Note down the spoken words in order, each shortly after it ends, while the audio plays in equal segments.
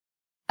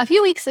A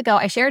few weeks ago,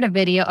 I shared a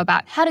video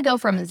about how to go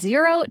from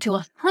zero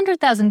to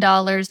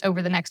 $100,000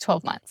 over the next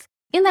 12 months.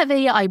 In that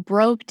video, I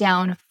broke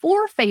down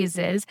 4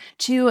 phases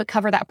to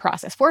cover that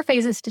process, 4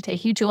 phases to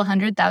take you to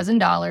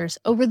 $100,000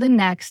 over the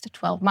next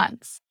 12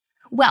 months.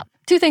 Well,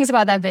 2 things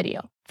about that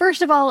video.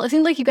 First of all, it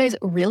seemed like you guys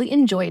really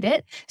enjoyed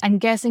it. I'm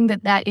guessing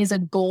that is a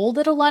goal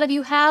that a lot of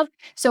you have.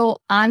 So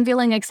I'm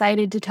feeling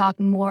excited to talk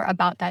more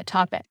about that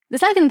topic. The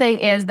second thing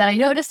is that I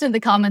noticed in the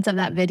comments of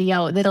that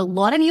video that a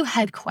lot of you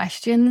had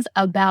questions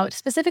about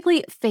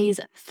specifically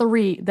phase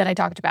 3 that I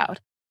talked about.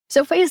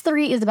 So phase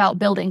 3 is about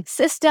building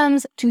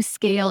systems to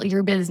scale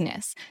your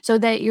business so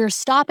that you're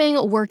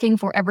stopping working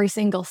for every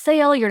single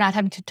sale. You're not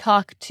having to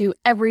talk to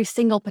every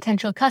single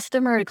potential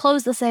customer to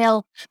close the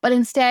sale, but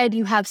instead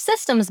you have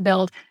systems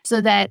built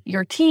so that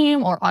your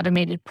team or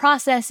automated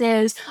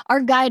processes are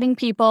guiding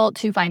people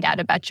to find out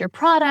about your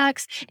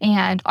products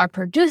and are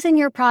producing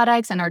your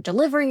products and are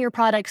delivering your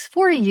products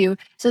for you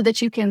so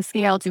that you can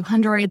scale to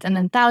hundreds and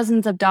then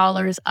thousands of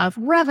dollars of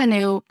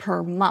revenue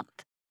per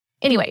month.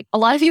 Anyway, a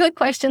lot of you had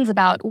questions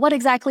about what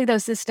exactly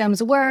those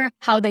systems were,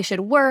 how they should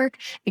work,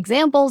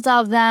 examples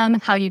of them,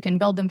 how you can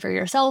build them for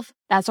yourself,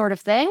 that sort of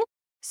thing.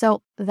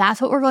 So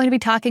that's what we're going to be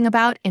talking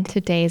about in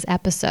today's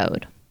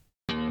episode.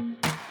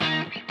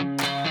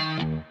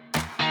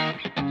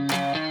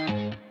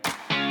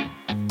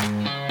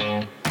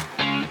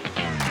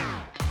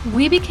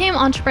 We became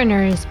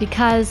entrepreneurs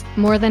because,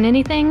 more than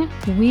anything,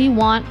 we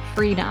want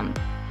freedom.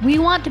 We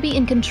want to be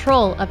in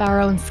control of our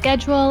own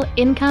schedule,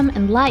 income,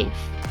 and life.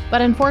 But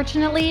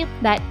unfortunately,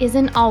 that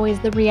isn't always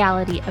the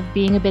reality of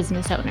being a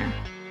business owner.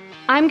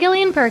 I'm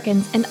Gillian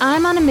Perkins, and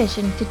I'm on a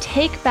mission to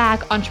take back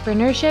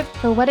entrepreneurship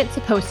for what it's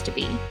supposed to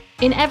be.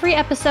 In every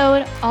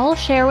episode, I'll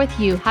share with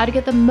you how to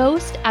get the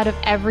most out of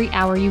every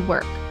hour you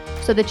work,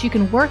 so that you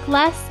can work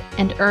less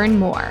and earn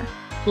more.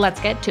 Let's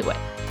get to it.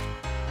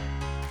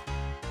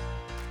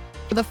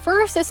 The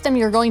first system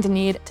you're going to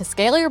need to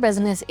scale your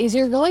business is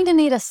you're going to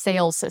need a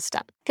sales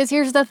system. Because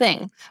here's the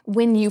thing,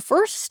 when you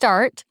first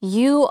start,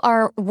 you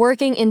are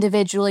working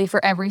individually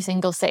for every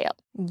single sale.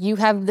 You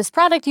have this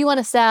product you want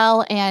to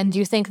sell and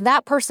you think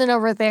that person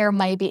over there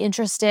might be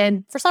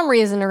interested for some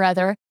reason or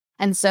other.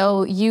 And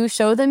so you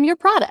show them your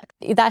product.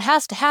 That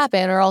has to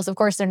happen or else, of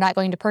course, they're not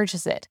going to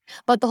purchase it.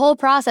 But the whole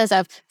process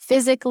of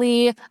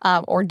physically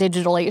or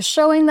digitally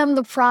showing them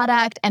the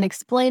product and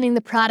explaining the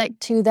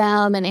product to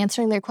them and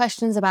answering their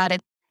questions about it,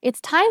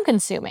 it's time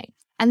consuming.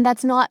 And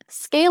that's not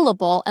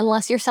scalable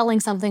unless you're selling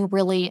something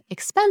really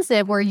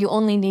expensive where you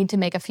only need to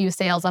make a few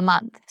sales a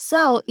month.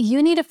 So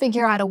you need to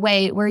figure out a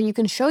way where you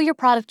can show your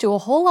product to a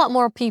whole lot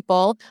more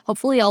people,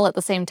 hopefully all at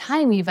the same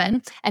time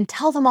even, and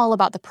tell them all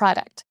about the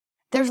product.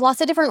 There's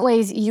lots of different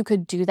ways you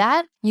could do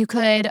that. You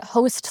could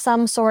host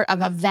some sort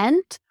of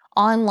event,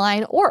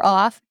 online or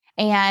off,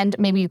 and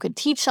maybe you could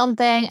teach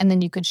something and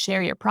then you could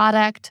share your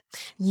product.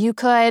 You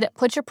could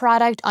put your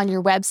product on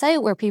your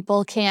website where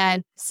people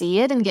can see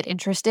it and get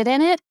interested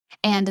in it.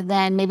 And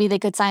then maybe they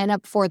could sign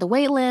up for the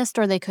wait list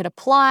or they could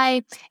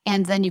apply,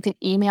 and then you could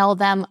email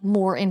them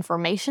more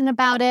information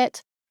about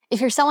it. If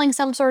you're selling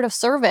some sort of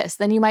service,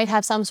 then you might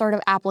have some sort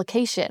of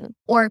application.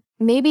 Or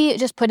maybe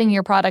just putting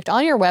your product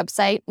on your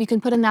website, you can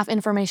put enough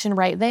information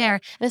right there.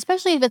 And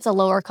especially if it's a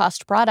lower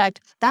cost product,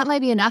 that might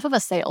be enough of a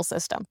sales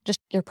system, just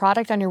your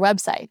product on your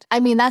website. I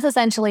mean, that's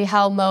essentially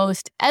how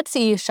most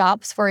Etsy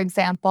shops, for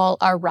example,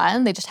 are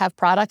run. They just have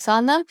products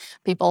on them.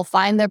 People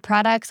find their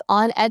products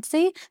on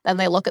Etsy, then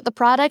they look at the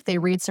product, they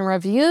read some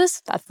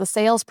reviews, that's the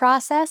sales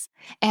process,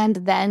 and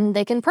then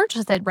they can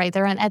purchase it right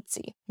there on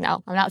Etsy.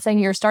 Now, I'm not saying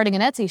you're starting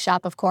an Etsy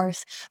shop, of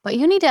course, but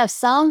you need to have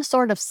some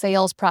sort of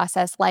sales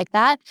process like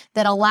that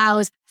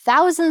allows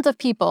thousands of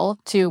people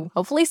to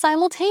hopefully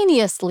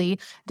simultaneously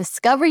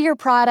discover your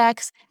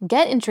products,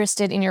 get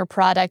interested in your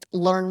product,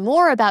 learn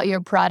more about your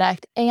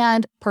product,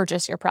 and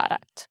purchase your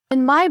product.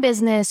 In my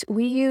business,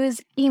 we use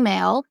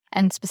email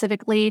and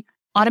specifically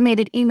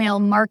automated email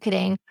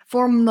marketing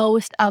for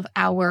most of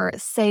our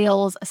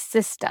sales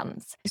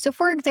systems. So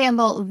for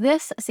example,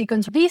 this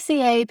sequence,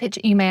 VCA, pitch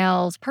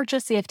emails,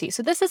 purchase CFT.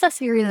 So this is a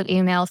series of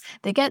emails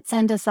that get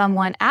sent to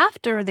someone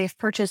after they've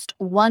purchased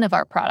one of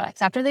our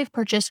products, after they've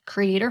purchased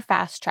Creator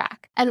Fast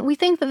Track. And we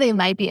think that they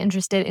might be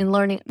interested in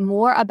learning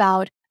more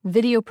about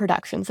video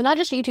production. So not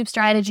just YouTube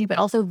strategy, but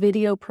also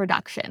video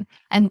production.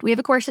 And we have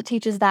a course that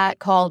teaches that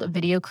called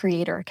Video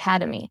Creator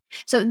Academy.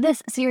 So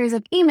this series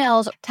of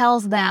emails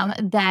tells them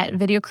that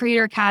Video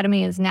Creator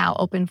Academy is now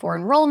open for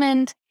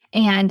enrollment,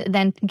 and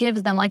then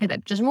gives them, like I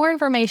said, just more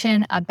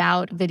information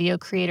about Video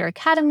Creator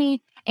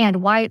Academy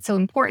and why it's so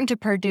important to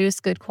produce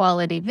good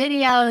quality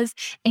videos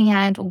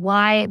and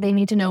why they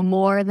need to know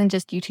more than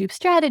just YouTube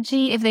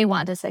strategy if they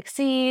want to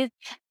succeed.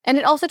 And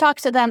it also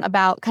talks to them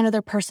about kind of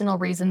their personal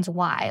reasons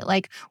why.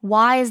 Like,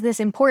 why is this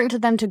important to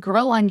them to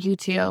grow on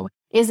YouTube?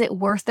 Is it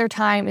worth their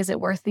time? Is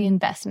it worth the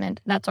investment?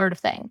 That sort of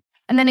thing.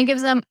 And then it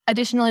gives them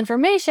additional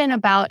information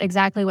about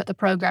exactly what the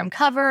program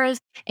covers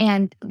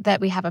and that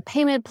we have a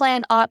payment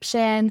plan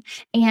option.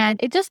 And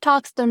it just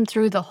talks them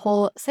through the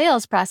whole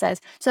sales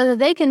process so that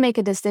they can make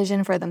a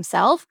decision for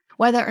themselves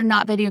whether or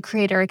not Video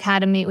Creator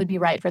Academy would be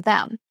right for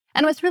them.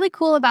 And what's really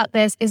cool about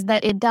this is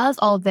that it does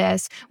all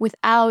this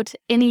without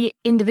any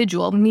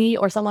individual, me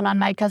or someone on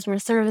my customer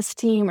service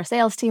team or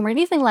sales team or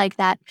anything like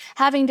that,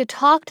 having to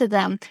talk to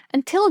them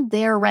until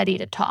they're ready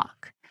to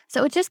talk.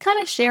 So it's just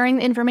kind of sharing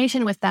the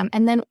information with them.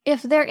 And then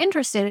if they're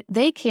interested,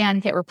 they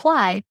can hit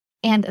reply.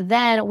 And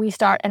then we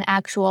start an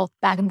actual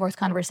back and forth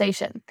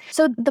conversation.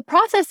 So the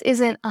process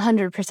isn't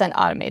 100%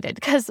 automated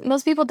because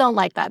most people don't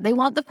like that. They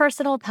want the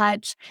personal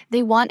touch.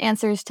 They want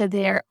answers to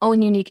their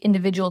own unique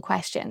individual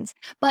questions.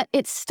 But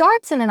it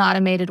starts in an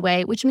automated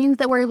way, which means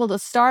that we're able to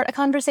start a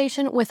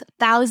conversation with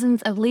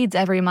thousands of leads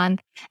every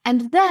month.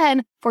 And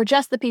then for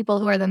just the people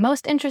who are the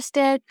most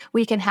interested,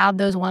 we can have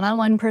those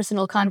one-on-one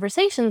personal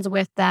conversations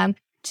with them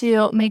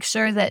to make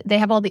sure that they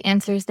have all the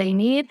answers they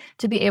need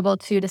to be able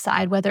to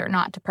decide whether or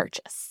not to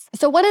purchase.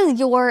 So what is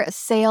your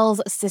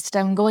sales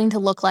system going to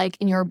look like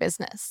in your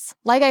business?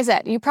 Like I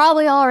said, you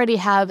probably already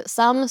have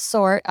some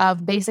sort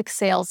of basic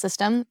sales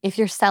system if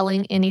you're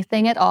selling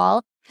anything at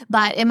all,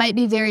 but it might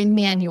be very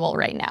manual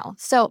right now.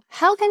 So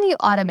how can you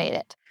automate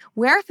it?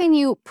 Where can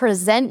you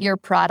present your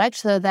product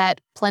so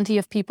that plenty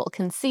of people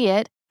can see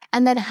it?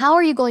 And then how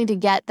are you going to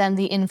get them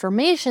the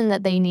information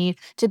that they need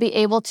to be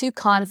able to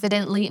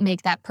confidently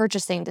make that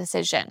purchasing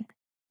decision?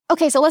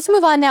 Okay, so let's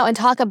move on now and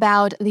talk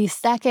about the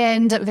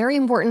second very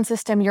important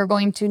system you're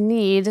going to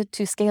need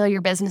to scale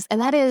your business,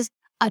 and that is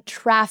a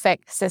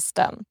traffic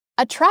system.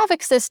 A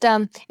traffic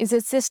system is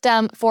a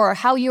system for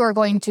how you are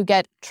going to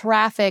get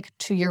traffic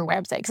to your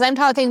website, because I'm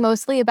talking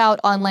mostly about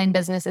online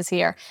businesses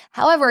here.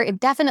 However, it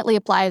definitely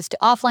applies to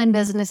offline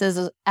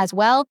businesses as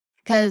well,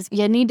 because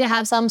you need to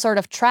have some sort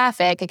of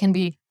traffic. It can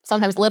be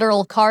sometimes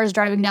literal cars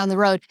driving down the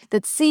road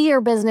that see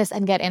your business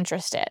and get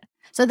interested.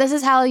 So this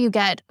is how you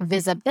get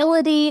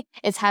visibility.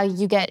 It's how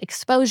you get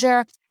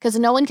exposure, because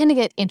no one can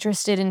get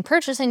interested in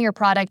purchasing your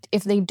product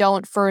if they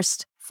don't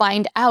first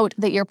find out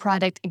that your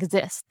product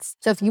exists.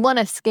 So if you want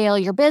to scale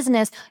your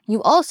business,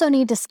 you also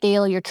need to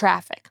scale your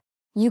traffic.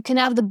 You can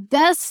have the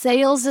best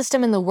sales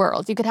system in the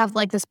world. You could have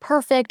like this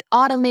perfect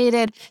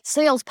automated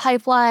sales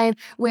pipeline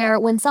where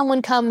when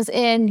someone comes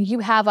in, you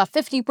have a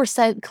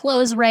 50%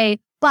 close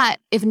rate. But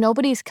if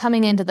nobody's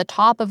coming into the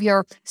top of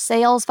your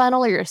sales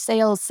funnel or your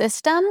sales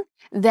system,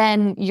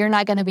 then you're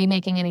not going to be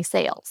making any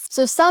sales.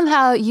 So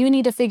somehow you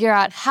need to figure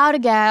out how to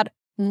get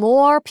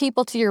more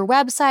people to your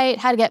website,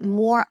 how to get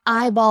more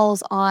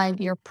eyeballs on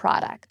your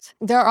product.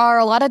 There are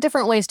a lot of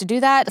different ways to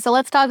do that. So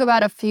let's talk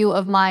about a few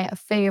of my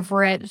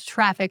favorite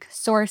traffic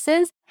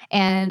sources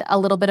and a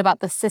little bit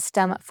about the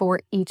system for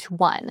each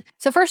one.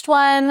 So first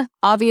one,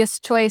 obvious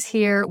choice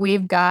here,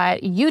 we've got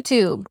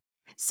YouTube.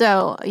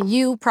 So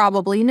you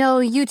probably know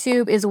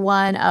YouTube is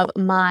one of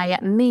my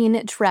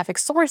main traffic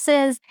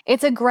sources.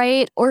 It's a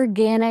great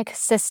organic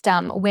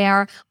system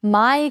where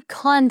my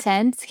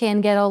content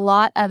can get a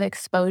lot of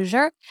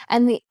exposure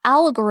and the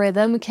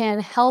algorithm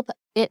can help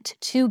it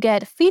to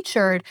get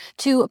featured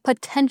to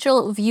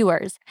potential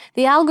viewers.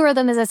 The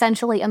algorithm is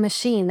essentially a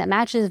machine that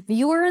matches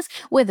viewers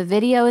with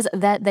videos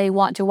that they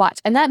want to watch.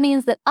 And that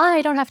means that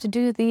I don't have to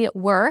do the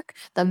work,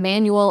 the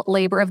manual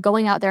labor of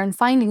going out there and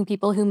finding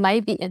people who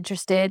might be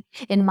interested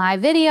in my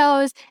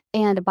videos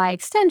and by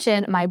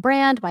extension, my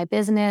brand, my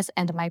business,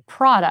 and my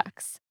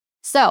products.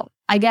 So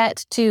I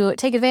get to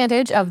take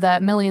advantage of the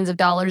millions of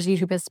dollars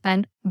YouTube has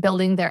spent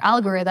building their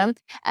algorithm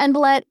and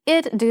let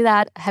it do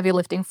that heavy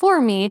lifting for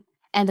me.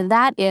 And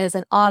that is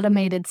an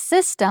automated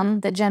system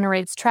that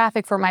generates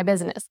traffic for my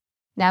business.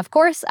 Now, of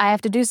course, I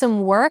have to do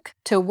some work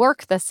to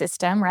work the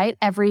system, right?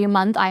 Every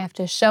month I have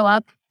to show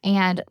up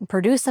and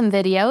produce some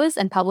videos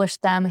and publish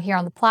them here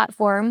on the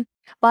platform.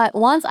 But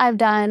once I've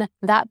done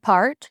that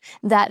part,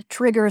 that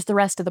triggers the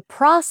rest of the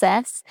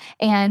process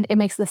and it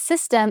makes the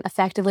system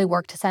effectively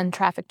work to send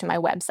traffic to my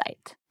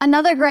website.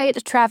 Another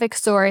great traffic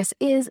source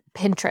is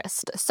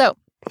Pinterest. So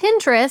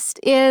Pinterest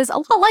is a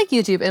lot like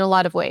YouTube in a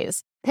lot of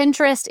ways.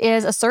 Pinterest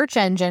is a search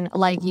engine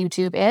like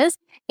YouTube is,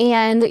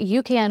 and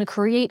you can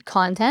create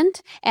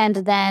content and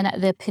then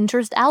the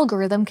Pinterest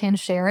algorithm can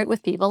share it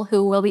with people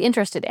who will be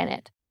interested in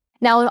it.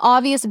 Now, an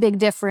obvious big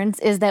difference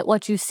is that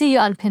what you see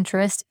on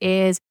Pinterest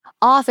is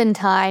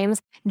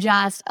oftentimes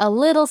just a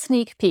little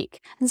sneak peek.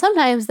 And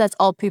sometimes that's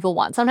all people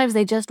want. Sometimes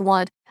they just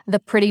want the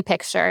pretty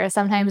picture.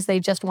 Sometimes they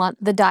just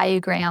want the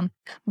diagram.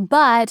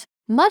 But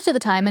much of the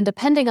time, and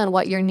depending on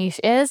what your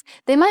niche is,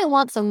 they might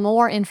want some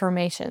more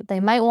information. They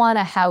might want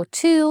a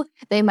how-to,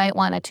 they might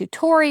want a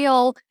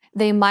tutorial,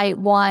 they might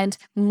want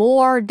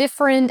more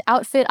different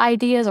outfit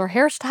ideas or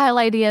hairstyle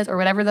ideas or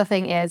whatever the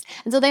thing is.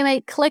 And so they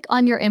might click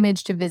on your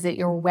image to visit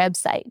your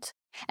website.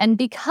 And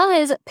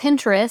because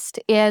Pinterest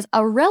is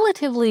a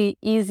relatively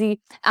easy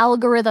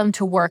algorithm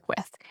to work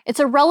with,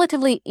 it's a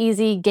relatively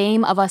easy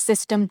game of a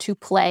system to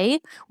play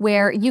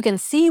where you can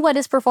see what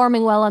is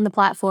performing well on the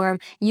platform,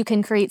 you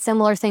can create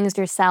similar things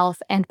yourself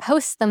and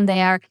post them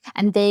there,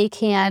 and they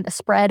can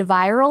spread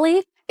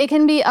virally. It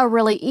can be a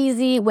really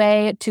easy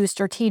way to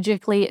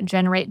strategically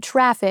generate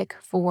traffic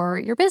for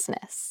your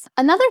business.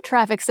 Another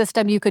traffic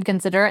system you could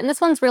consider, and this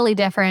one's really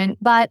different,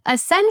 but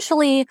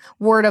essentially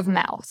word of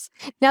mouth.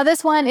 Now,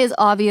 this one is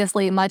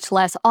obviously much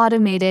less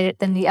automated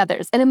than the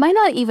others, and it might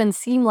not even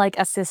seem like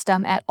a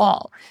system at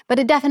all, but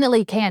it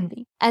definitely can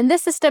be. And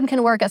this system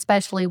can work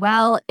especially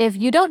well if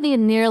you don't need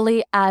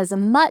nearly as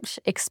much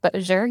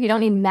exposure, you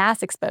don't need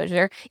mass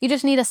exposure, you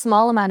just need a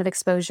small amount of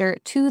exposure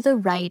to the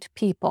right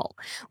people.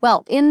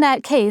 Well, in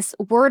that case,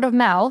 word of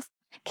mouth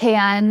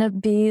can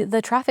be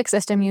the traffic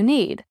system you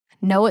need.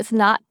 No, it's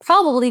not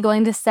probably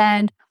going to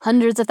send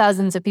hundreds of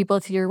thousands of people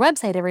to your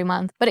website every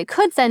month, but it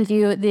could send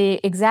you the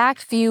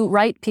exact few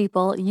right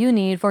people you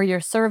need for your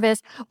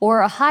service or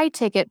a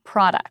high-ticket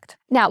product.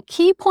 Now,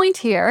 key point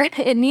here,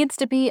 it needs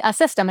to be a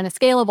system and a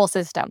scalable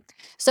system.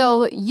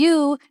 So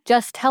you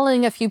just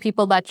telling a few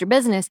people about your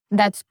business,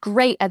 that's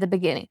great at the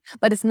beginning,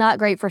 but it's not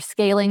great for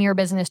scaling your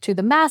business to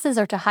the masses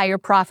or to higher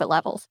profit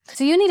levels.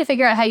 So you need to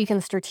figure out how you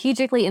can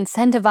strategically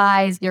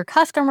incentivize your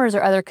customers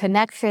or other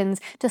connections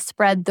to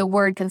spread the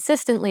word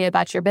consistently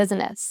about your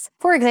business.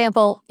 For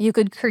example, you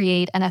could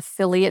create an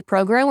affiliate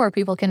program where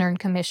people can earn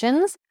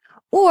commissions.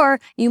 Or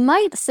you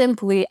might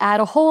simply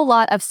add a whole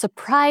lot of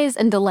surprise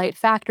and delight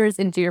factors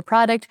into your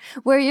product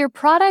where your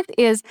product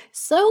is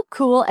so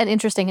cool and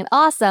interesting and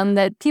awesome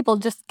that people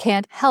just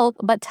can't help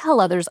but tell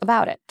others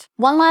about it.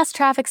 One last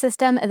traffic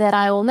system that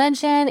I will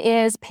mention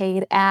is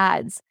paid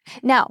ads.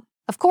 Now,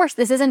 of course,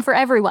 this isn't for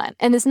everyone,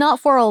 and it's not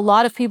for a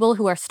lot of people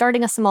who are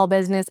starting a small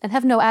business and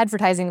have no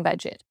advertising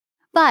budget.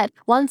 But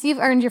once you've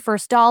earned your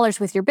first dollars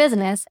with your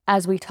business,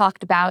 as we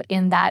talked about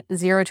in that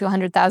 $0 to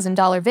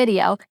 $100,000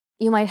 video,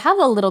 you might have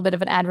a little bit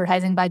of an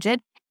advertising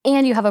budget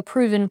and you have a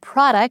proven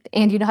product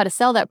and you know how to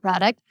sell that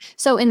product.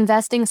 So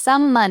investing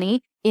some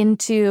money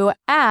into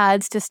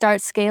ads to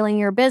start scaling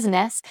your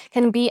business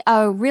can be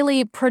a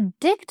really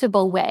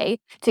predictable way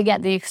to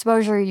get the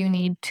exposure you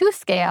need to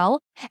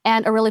scale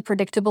and a really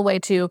predictable way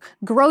to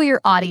grow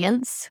your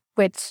audience,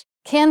 which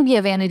can be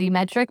a vanity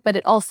metric, but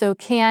it also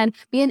can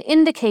be an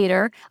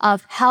indicator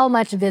of how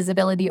much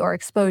visibility or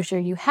exposure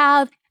you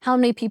have, how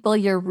many people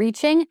you're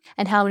reaching,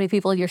 and how many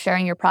people you're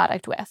sharing your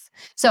product with.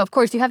 So, of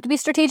course, you have to be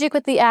strategic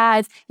with the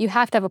ads. You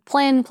have to have a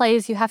plan in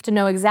place. You have to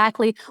know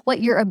exactly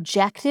what your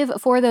objective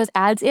for those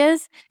ads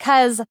is,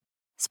 because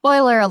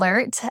spoiler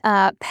alert,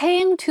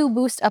 paying to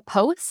boost a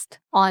post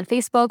on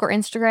Facebook or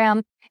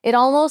Instagram, it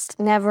almost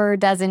never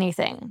does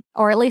anything,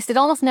 or at least it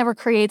almost never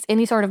creates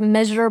any sort of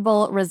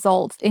measurable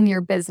results in your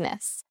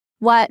business.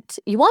 What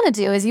you want to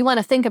do is you want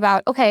to think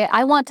about, okay,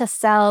 I want to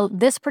sell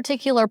this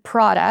particular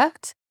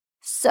product,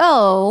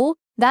 so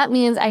that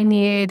means I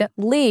need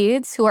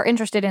leads who are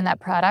interested in that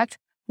product.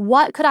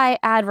 What could I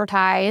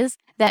advertise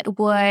that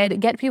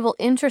would get people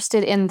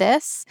interested in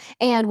this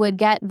and would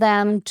get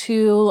them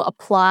to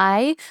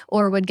apply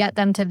or would get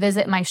them to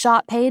visit my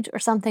shop page or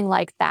something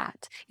like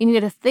that? You need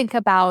to think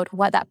about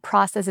what that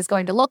process is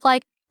going to look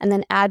like and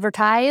then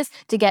advertise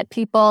to get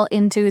people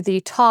into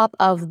the top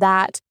of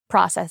that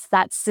process,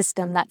 that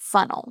system, that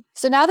funnel.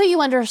 So now that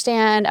you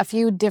understand a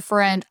few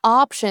different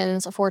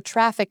options for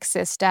traffic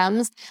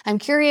systems, I'm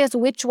curious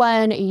which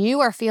one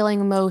you are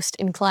feeling most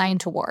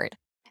inclined toward.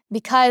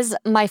 Because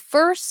my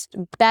first,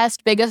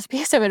 best, biggest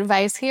piece of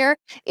advice here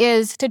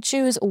is to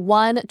choose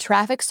one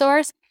traffic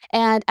source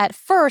and at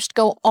first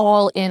go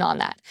all in on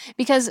that.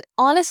 Because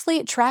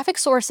honestly, traffic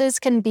sources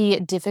can be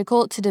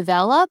difficult to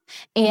develop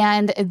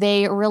and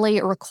they really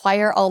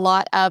require a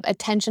lot of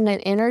attention and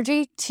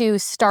energy to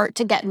start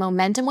to get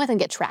momentum with and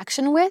get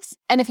traction with.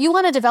 And if you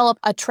want to develop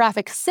a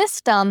traffic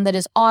system that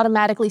is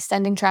automatically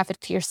sending traffic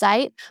to your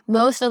site,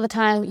 most of the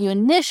time you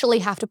initially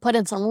have to put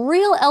in some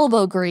real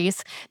elbow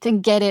grease to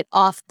get it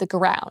off the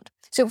ground.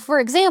 So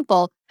for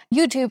example,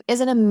 YouTube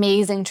is an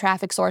amazing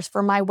traffic source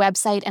for my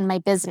website and my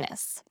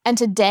business. And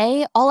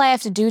today, all I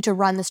have to do to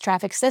run this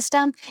traffic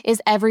system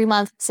is every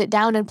month sit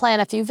down and plan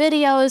a few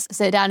videos,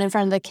 sit down in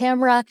front of the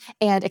camera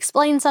and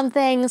explain some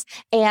things,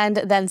 and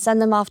then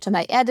send them off to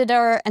my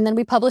editor, and then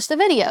we publish the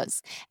videos.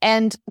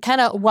 And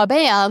kind of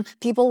wabam,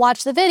 people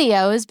watch the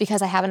videos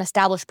because I have an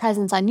established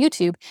presence on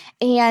YouTube,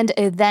 and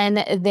then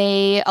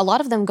a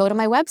lot of them go to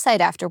my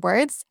website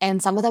afterwards,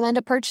 and some of them end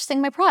up purchasing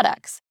my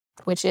products,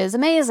 which is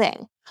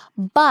amazing.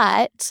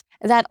 But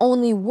that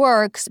only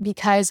works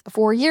because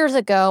 4 years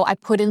ago, I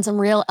put in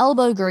some real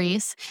elbow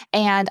grease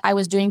and I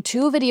was doing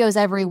 2 videos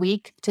every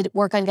week to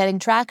work on getting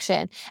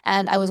traction.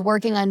 And I was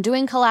working on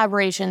doing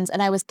collaborations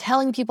and I was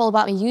telling people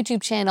about my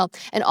YouTube channel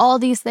and all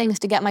these things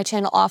to get my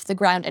channel off the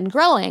ground and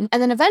growing.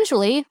 And then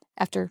eventually,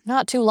 after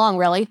not too long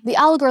really, the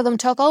algorithm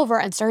took over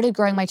and started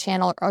growing my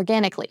channel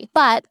organically.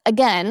 But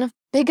again,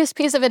 biggest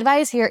piece of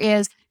advice here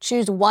is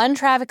choose one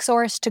traffic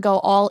source to go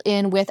all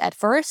in with at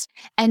first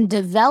and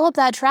develop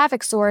that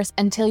traffic source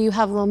until you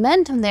have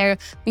momentum there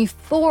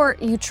before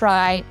you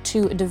try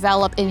to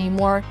develop any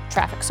more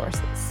traffic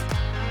sources.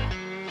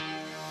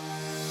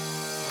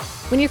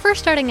 When you're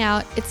first starting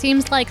out, it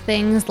seems like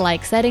things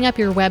like setting up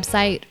your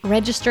website,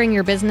 registering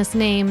your business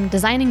name,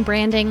 designing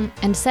branding,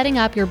 and setting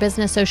up your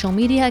business social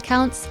media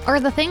accounts are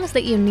the things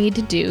that you need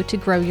to do to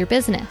grow your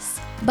business.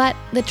 But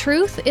the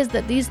truth is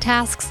that these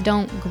tasks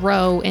don't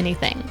grow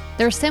anything.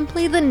 They're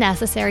simply the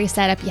necessary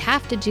setup you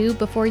have to do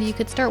before you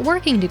could start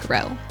working to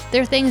grow.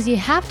 They're things you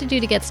have to do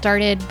to get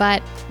started,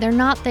 but they're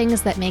not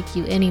things that make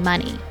you any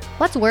money.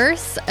 What's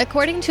worse,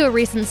 according to a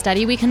recent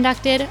study we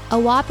conducted, a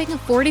whopping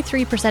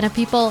 43% of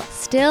people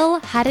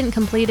still hadn't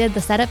completed the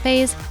setup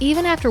phase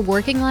even after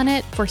working on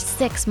it for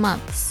 6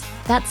 months.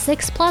 That's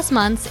 6+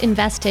 months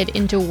invested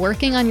into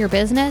working on your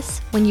business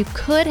when you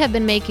could have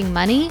been making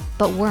money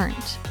but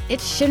weren't. It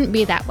shouldn't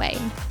be that way,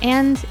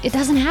 and it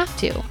doesn't have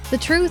to. The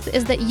truth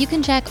is that you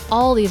can check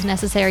all these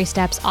necessary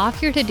steps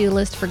off your to-do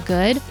list for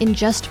good in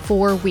just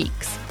 4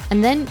 weeks.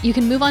 And then you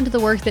can move on to the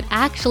work that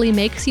actually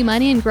makes you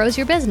money and grows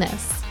your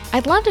business.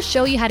 I'd love to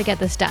show you how to get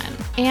this done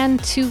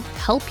and to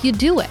help you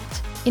do it.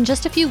 In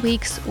just a few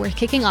weeks, we're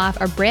kicking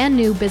off our brand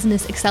new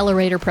business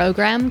accelerator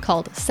program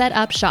called Set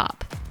Up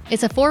Shop.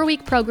 It's a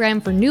 4-week program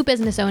for new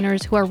business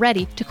owners who are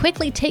ready to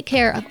quickly take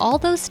care of all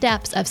those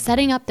steps of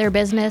setting up their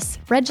business,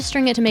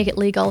 registering it to make it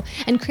legal,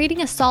 and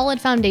creating a solid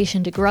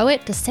foundation to grow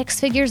it to 6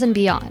 figures and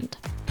beyond.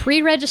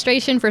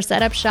 Pre-registration for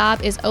Set Up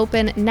Shop is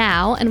open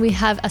now, and we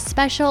have a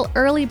special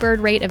early bird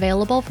rate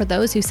available for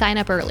those who sign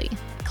up early.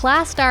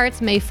 Class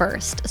starts May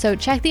 1st, so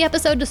check the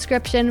episode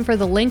description for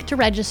the link to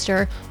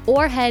register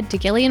or head to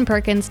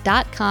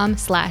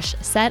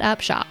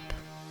gillianperkins.com/setupshop.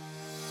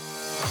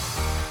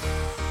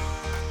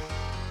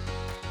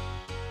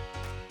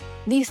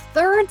 The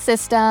third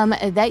system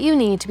that you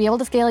need to be able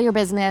to scale your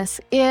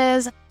business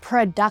is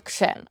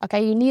production.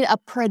 Okay, you need a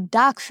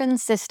production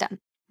system.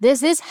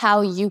 This is how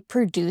you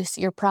produce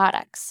your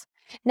products.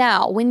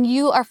 Now, when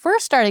you are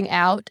first starting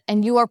out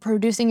and you are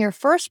producing your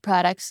first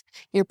products,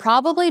 you're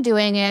probably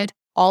doing it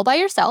all by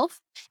yourself.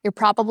 You're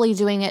probably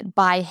doing it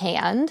by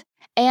hand,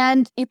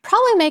 and you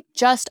probably make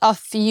just a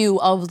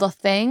few of the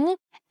thing,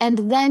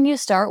 and then you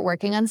start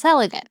working on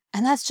selling it,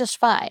 and that's just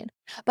fine.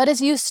 But as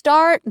you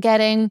start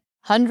getting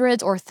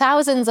hundreds or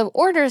thousands of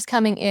orders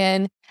coming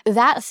in,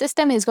 that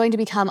system is going to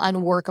become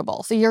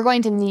unworkable. So you're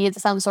going to need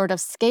some sort of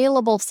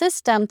scalable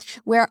system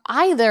where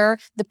either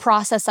the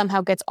process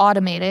somehow gets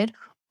automated,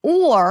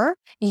 or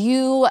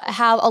you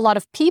have a lot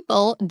of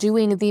people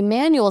doing the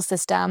manual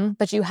system,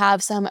 but you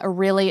have some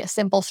really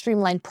simple,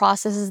 streamlined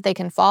processes they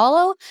can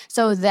follow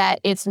so that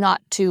it's not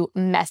too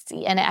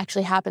messy and it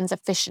actually happens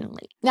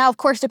efficiently. Now, of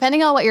course,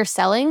 depending on what you're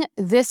selling,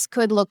 this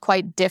could look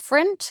quite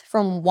different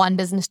from one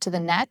business to the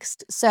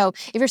next. So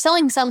if you're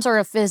selling some sort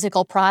of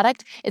physical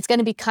product, it's going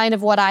to be kind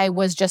of what I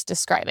was just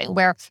describing,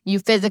 where you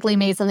physically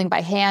made something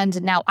by hand.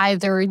 And now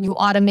either you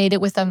automate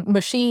it with a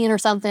machine or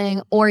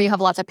something, or you have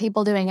lots of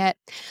people doing it.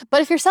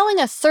 But if you're selling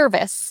a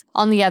service,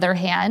 on the other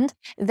hand,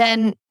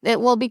 then it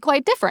will be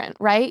quite different,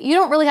 right? You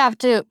don't really have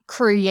to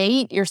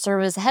create your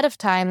service ahead of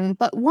time,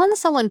 but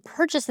once someone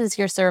purchases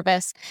your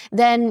service,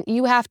 then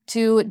you have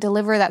to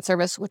deliver that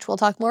service, which we'll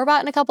talk more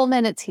about in a couple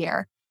minutes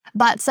here.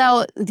 But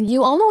so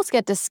you almost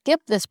get to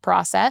skip this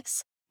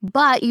process,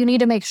 but you need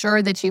to make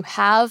sure that you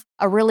have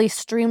a really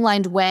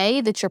streamlined way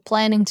that you're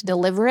planning to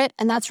deliver it.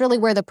 And that's really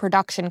where the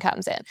production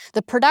comes in.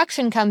 The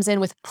production comes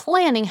in with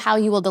planning how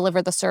you will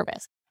deliver the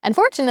service. And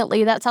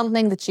fortunately, that's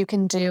something that you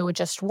can do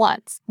just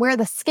once. Where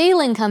the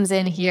scaling comes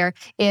in here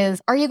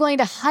is, are you going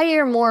to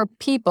hire more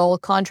people,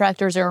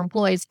 contractors or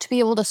employees, to be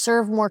able to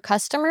serve more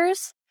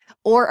customers?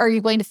 Or are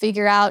you going to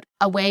figure out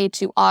a way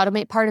to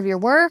automate part of your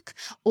work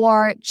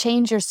or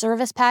change your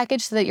service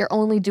package so that you're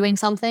only doing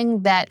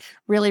something that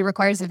really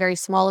requires a very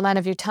small amount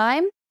of your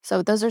time?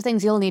 So those are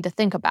things you'll need to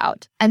think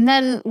about. And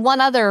then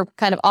one other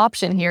kind of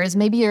option here is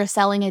maybe you're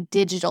selling a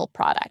digital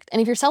product.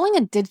 And if you're selling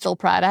a digital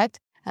product,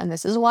 and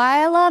this is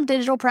why I love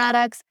digital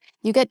products,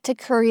 you get to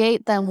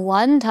create them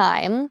one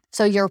time.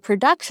 So your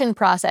production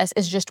process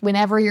is just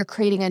whenever you're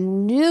creating a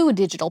new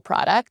digital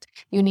product,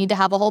 you need to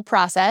have a whole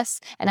process.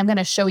 And I'm going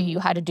to show you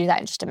how to do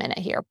that in just a minute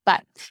here.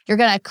 But you're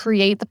going to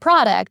create the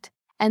product.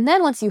 And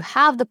then once you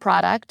have the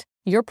product,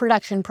 your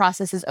production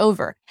process is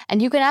over.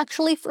 And you can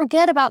actually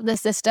forget about the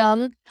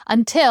system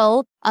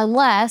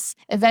unless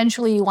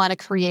eventually you want to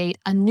create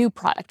a new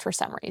product for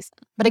some reason.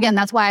 But again,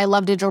 that's why I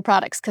love digital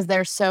products, because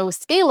they're so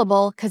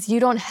scalable, because you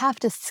don't have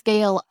to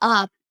scale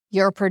up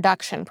your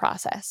production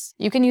process.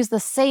 You can use the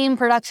same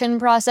production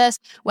process,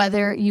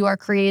 whether you are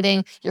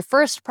creating your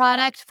first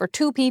product for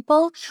 2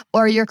 people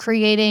or you're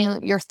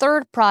creating your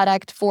third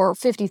product for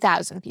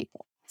 50,000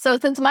 people. So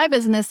since my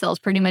business sells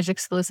pretty much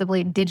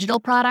exclusively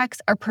digital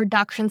products, our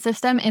production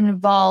system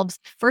involves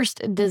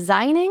first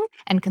designing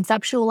and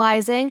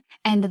conceptualizing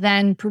and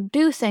then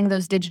producing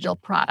those digital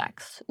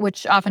products,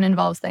 which often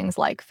involves things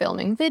like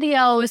filming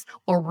videos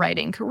or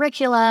writing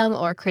curriculum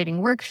or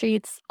creating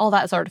worksheets, all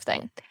that sort of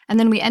thing. And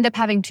then we end up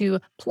having to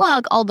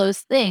plug all those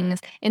things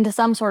into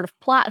some sort of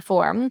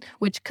platform,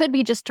 which could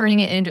be just turning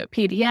it into a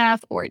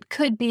PDF, or it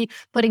could be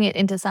putting it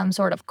into some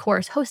sort of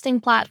course hosting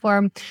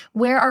platform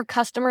where our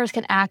customers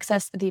can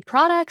access the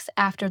products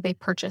after they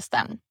purchase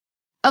them.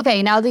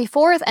 Okay, now the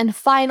fourth and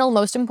final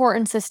most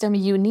important system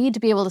you need to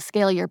be able to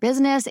scale your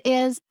business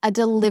is a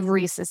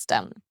delivery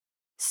system.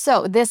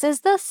 So this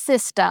is the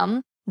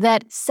system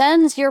that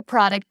sends your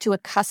product to a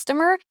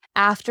customer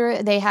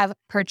after they have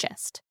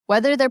purchased.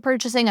 Whether they're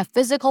purchasing a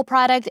physical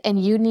product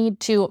and you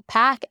need to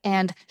pack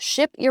and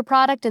ship your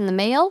product in the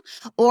mail,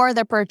 or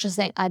they're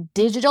purchasing a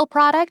digital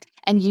product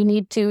and you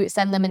need to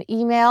send them an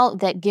email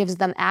that gives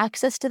them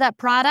access to that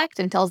product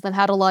and tells them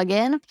how to log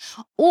in,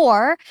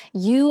 or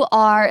you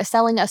are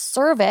selling a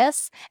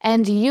service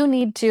and you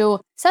need to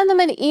send them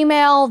an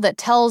email that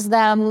tells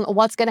them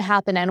what's going to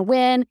happen and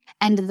when,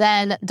 and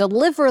then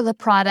deliver the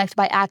product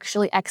by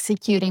actually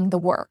executing the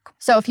work.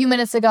 So a few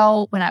minutes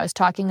ago, when I was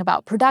talking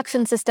about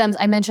production systems,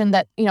 I mentioned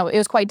that, it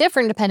was quite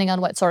different depending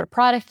on what sort of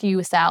product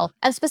you sell.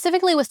 And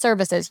specifically with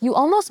services, you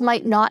almost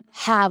might not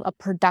have a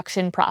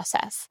production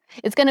process.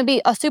 It's going to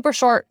be a super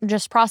short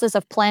just process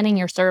of planning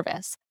your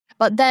service.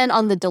 But then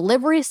on the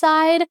delivery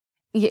side,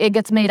 it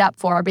gets made up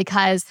for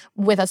because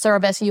with a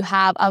service, you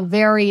have a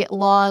very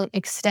long,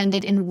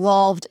 extended,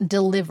 involved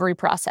delivery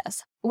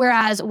process.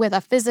 Whereas with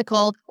a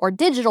physical or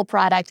digital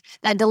product,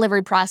 that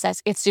delivery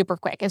process, it's super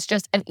quick. It's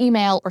just an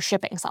email or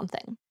shipping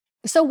something.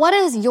 So what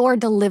is your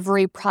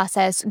delivery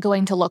process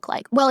going to look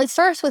like? Well, it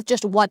starts with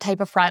just what type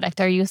of product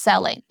are you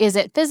selling? Is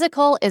it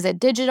physical, is it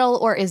digital,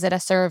 or is it a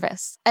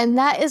service? And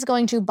that is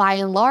going to, by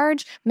and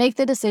large, make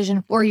the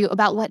decision for you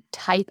about what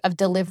type of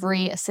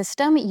delivery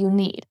system you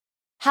need.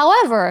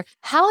 However,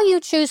 how you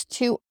choose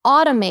to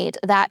automate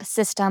that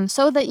system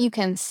so that you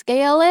can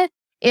scale it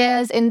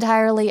is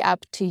entirely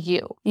up to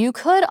you. You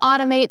could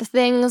automate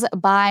things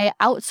by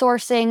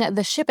outsourcing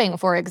the shipping,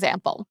 for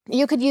example.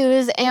 You could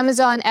use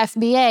Amazon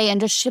FBA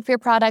and just ship your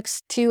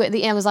products to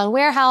the Amazon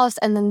warehouse,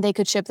 and then they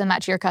could ship them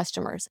out to your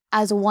customers,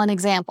 as one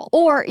example.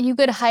 Or you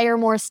could hire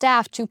more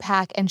staff to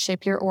pack and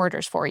ship your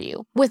orders for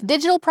you. With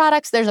digital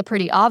products, there's a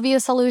pretty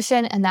obvious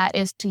solution, and that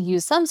is to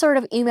use some sort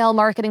of email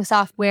marketing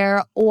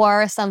software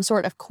or some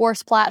sort of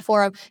course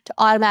platform to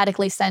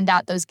automatically send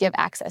out those give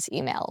access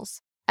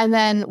emails. And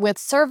then with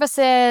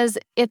services,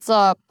 it's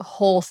a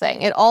whole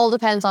thing. It all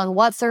depends on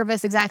what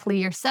service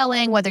exactly you're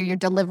selling, whether you're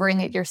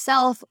delivering it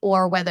yourself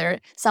or whether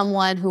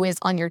someone who is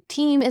on your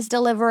team is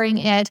delivering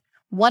it.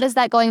 What is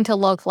that going to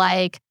look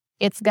like?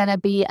 It's going to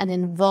be an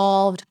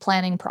involved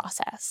planning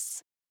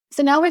process.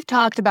 So now we've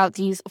talked about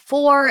these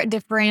 4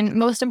 different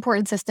most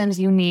important systems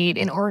you need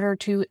in order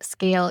to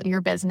scale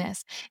your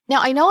business.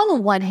 Now, I know on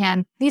the one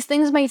hand, these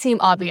things might seem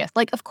obvious.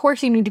 Like, of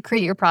course you need to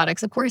create your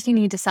products. Of course you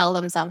need to sell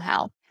them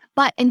somehow.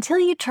 But until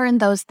you turn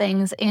those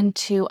things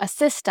into a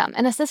system,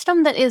 and a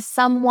system that is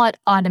somewhat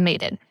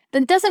automated,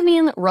 that doesn't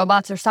mean that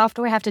robots or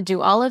software have to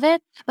do all of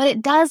it, but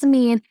it does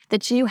mean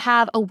that you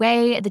have a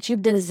way that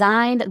you've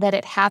designed that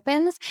it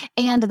happens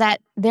and that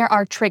there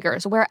are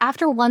triggers where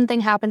after one thing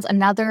happens,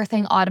 another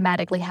thing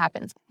automatically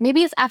happens.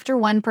 Maybe it's after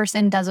one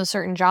person does a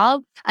certain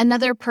job,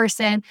 another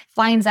person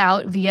finds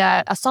out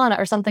via Asana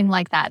or something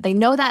like that. They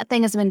know that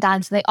thing has been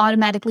done, so they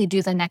automatically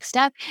do the next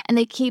step and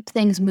they keep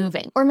things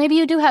moving. Or maybe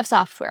you do have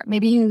software.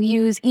 Maybe you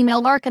use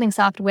email marketing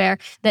software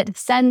that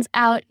sends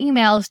out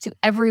emails to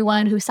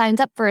everyone who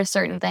signs up for a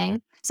certain thing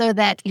so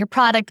that your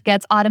product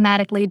gets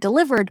automatically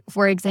delivered,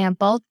 for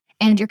example,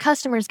 and your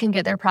customers can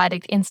get their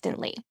product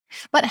instantly.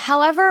 But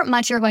however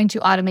much you're going to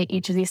automate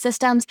each of these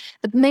systems,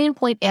 the main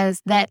point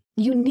is that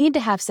you need to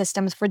have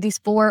systems for these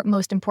 4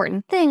 most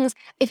important things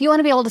if you want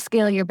to be able to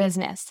scale your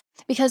business.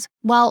 Because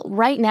while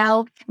right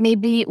now,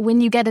 maybe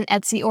when you get an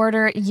Etsy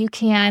order, you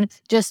can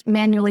just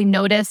manually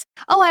notice,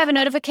 oh, I have a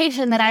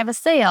notification that I have a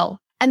sale.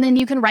 And then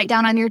you can write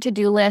down on your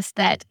to-do list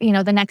that,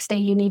 the next day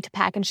you need to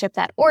pack and ship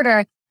that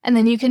order. And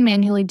then you can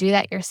manually do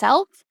that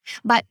yourself.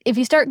 But if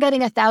you start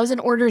getting 1,000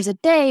 orders a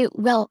day,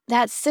 well,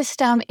 that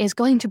system is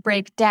going to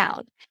break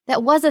down.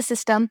 That was a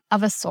system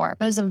of a sort,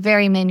 but it was a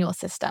very manual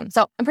system.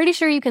 So I'm pretty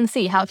sure you can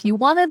see how if you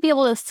want to be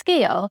able to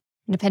scale,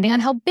 depending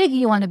on how big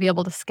you want to be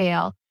able to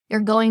scale, you're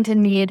going to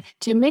need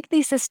to make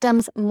these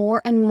systems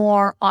more and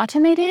more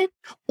automated,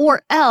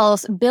 or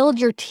else build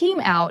your team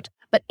out.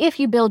 But if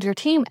you build your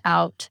team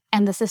out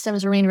and the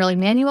systems remain really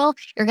manual,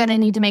 you're going to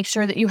need to make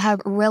sure that you have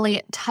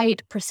really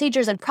tight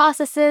procedures and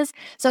processes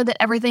so that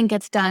everything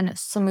gets done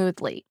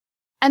smoothly.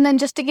 And then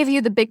just to give you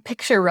the big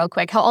picture real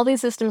quick, how all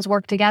these systems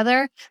work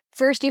together,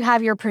 first you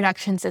have your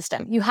production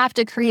system. You have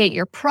to create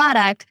your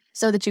product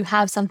so that you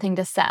have something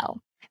to sell.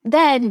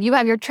 Then you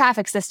have your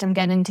traffic system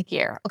get into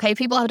gear. Okay,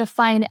 people have to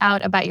find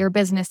out about your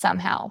business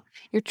somehow.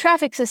 Your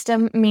traffic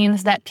system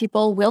means that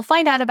people will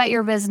find out about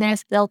your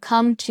business. They'll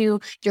come to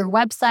your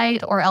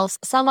website or else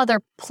some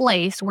other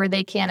place where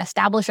they can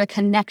establish a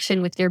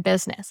connection with your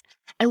business.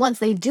 And once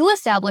they do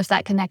establish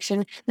that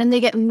connection, then they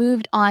get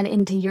moved on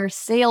into your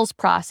sales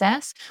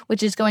process,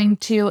 which is going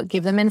to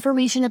give them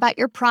information about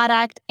your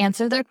product,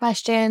 answer their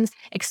questions,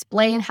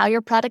 explain how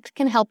your product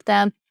can help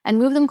them, and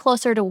move them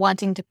closer to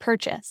wanting to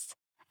purchase.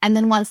 And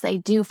then once they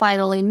do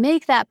finally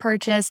make that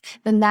purchase,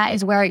 then that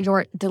is where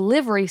your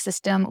delivery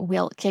system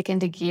will kick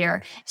into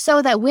gear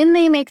so that when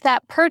they make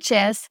that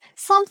purchase,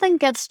 something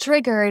gets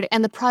triggered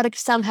and the product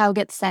somehow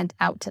gets sent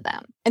out to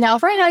them. And now,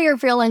 if right now you're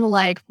feeling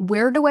like,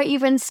 where do I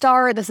even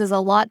start? This is a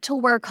lot to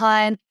work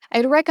on.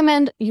 I'd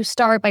recommend you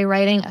start by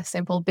writing a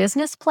simple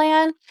business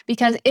plan,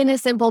 because in a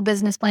simple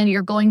business plan,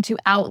 you're going to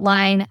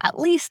outline at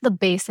least the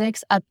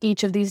basics of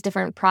each of these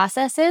different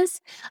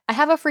processes. I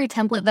have a free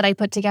template that I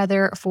put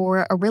together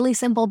for a really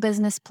simple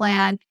business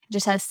plan. It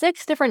just has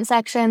 6 different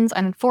sections,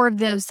 and 4 of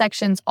those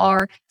sections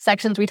are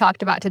sections we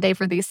talked about today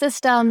for these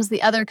systems.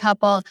 The other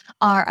couple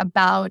are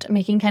about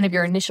making kind of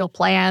your initial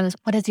plans.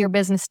 What does your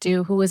business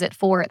do? Who is it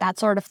for? That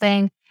sort of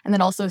thing. And then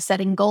also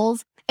setting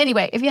goals.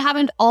 Anyway, if you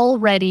haven't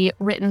already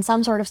written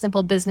some sort of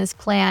simple business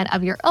plan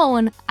of your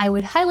own, I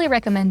would highly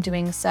recommend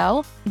doing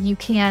so. You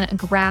can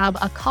grab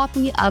a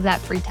copy of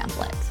that free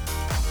template.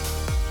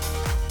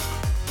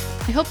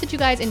 I hope that you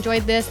guys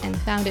enjoyed this and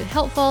found it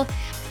helpful.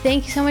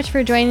 Thank you so much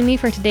for joining me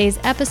for today's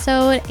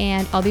episode,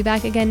 and I'll be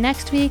back again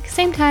next week,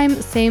 same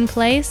time, same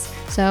place.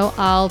 So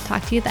I'll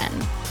talk to you then.